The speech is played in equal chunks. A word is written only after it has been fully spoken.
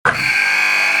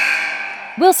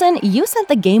Wilson, you sent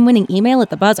the game-winning email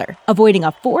at the buzzer, avoiding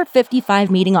a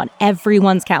 4:55 meeting on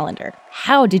everyone's calendar.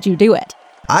 How did you do it?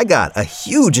 I got a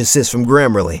huge assist from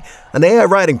Grammarly, an AI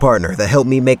writing partner that helped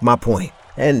me make my point.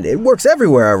 And it works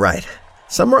everywhere I write.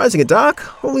 Summarizing a doc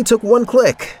only took one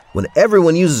click. When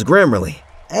everyone uses Grammarly,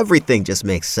 everything just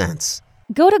makes sense.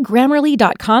 Go to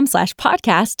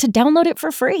Grammarly.com/podcast to download it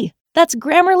for free. That's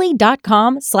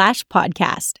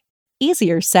Grammarly.com/podcast.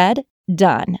 Easier said,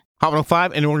 done. Hot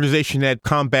 105, an organization that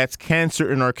combats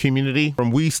cancer in our community.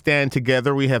 From We Stand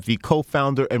Together, we have the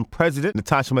co-founder and president,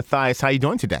 Natacha Mathis. How are you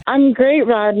doing today? I'm great,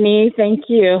 Rodney. Thank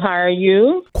you. How are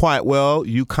you? Quite well.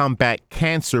 You combat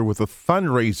cancer with a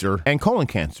fundraiser and colon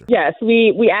cancer. Yes,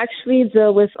 we actually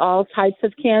deal with all types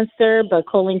of cancer, but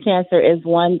colon cancer is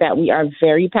one that we are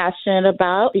very passionate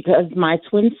about because my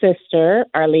twin sister,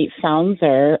 our late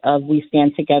founder of We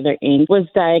Stand Together, Inc., was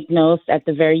diagnosed at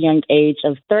the very young age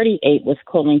of 38 with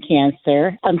colon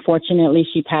cancer. Unfortunately,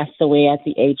 she passed away at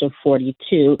the age of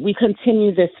 42. We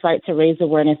continue this fight to raise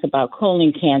awareness about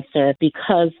colon cancer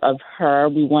because of her.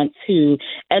 We want to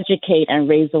educate and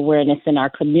raise awareness in our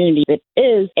community. It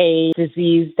is a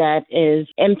disease that is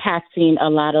impacting a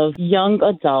lot of young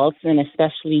adults and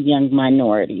especially young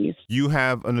minorities. You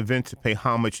have an event to pay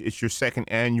homage. It's your second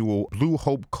annual Blue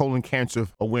Hope Colon Cancer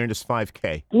Awareness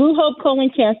 5K. Blue Hope Colon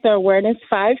Cancer Awareness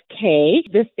 5K.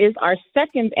 This is our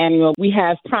second annual. We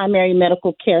have primary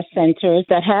medical care centers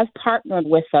that have partnered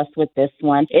with us with this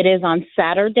one. It is on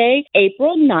Saturday,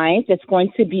 April 9th. It's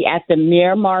going to be at the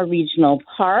Miramar Regional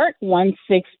Park,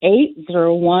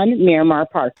 16801 Miramar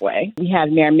Parkway. We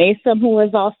have Mayor Mason, who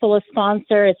is also a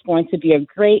sponsor. It's going to be a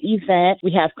great event.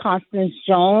 We have Constance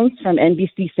Jones from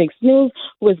NBC6 News,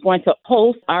 who is going to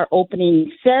host our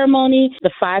opening ceremony.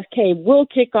 The 5K will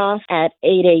kick off at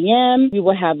 8 a.m. We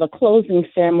will have a closing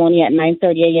ceremony at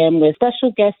 9:30 a.m. with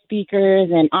special guest speakers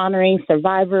and honoring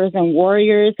survivors and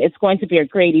warriors. It's going to be a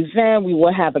great event. We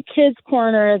will have a kids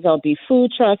corner. There'll be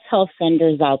food trucks, health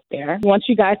vendors out there. I want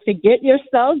you guys to get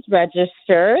yourselves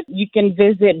registered. You can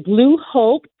visit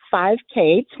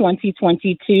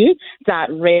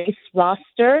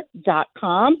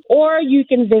bluehope5k2022.raceroster.com, or you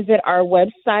can visit our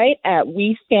website at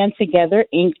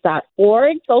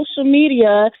westandtogetherinc.org. Social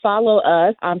media, follow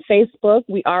us on Facebook.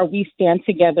 We are We Stand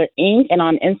Together Inc. And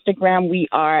on Instagram, we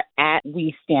are at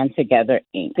We Stand Together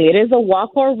Inc. It is a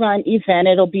walk or run event.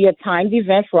 It'll be a timed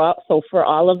event for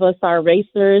all of us, our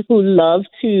racers who love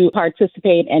to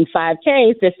participate in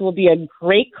 5Ks. This will be a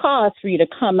great cause for you to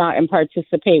come out and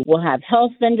participate. We'll have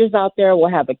health vendors out there. We'll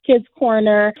have a kids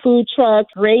corner, food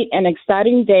trucks. Great and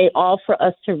exciting day, all for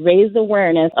us to raise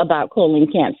awareness about colon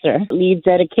cancer. Leave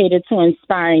dedicated to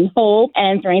inspiring hope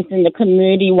and strengthening the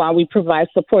community while we provide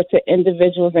support to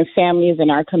individuals and families in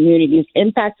our communities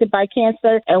impacted by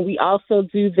cancer. And we also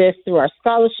do this through our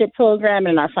scholarship program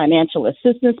and our financial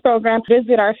assistance program.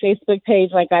 Visit our Facebook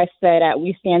page, like I said, at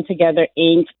We Stand Together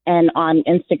Inc. and on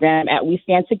Instagram at We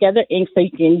Stand Together Inc. so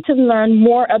you can learn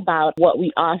more about what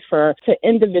we offer to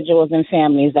individuals and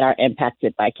families that are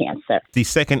impacted by cancer. The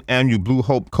second annual Blue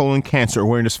Hope Colon Cancer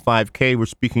Awareness 5K. We're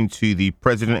speaking to the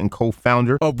president and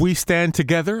co-founder of We Stand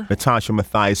Together, Natacha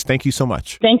Mathis. Thank you so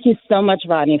much. Thank you so much,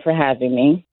 Rodney, for having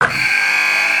me.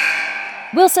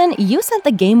 Wilson, you sent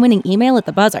the game-winning email at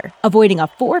the buzzer, avoiding a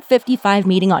 4:55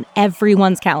 meeting on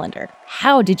everyone's calendar.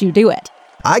 How did you do it?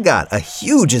 I got a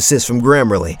huge assist from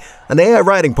Grammarly, an AI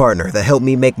writing partner that helped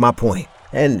me make my point.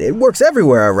 And it works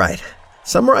everywhere I write.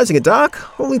 Summarizing a doc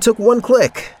only took one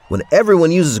click. When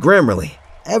everyone uses Grammarly,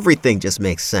 everything just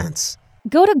makes sense.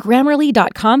 Go to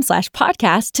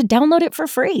Grammarly.com/podcast to download it for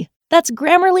free. That's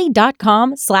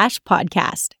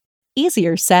Grammarly.com/podcast.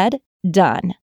 Easier said, done.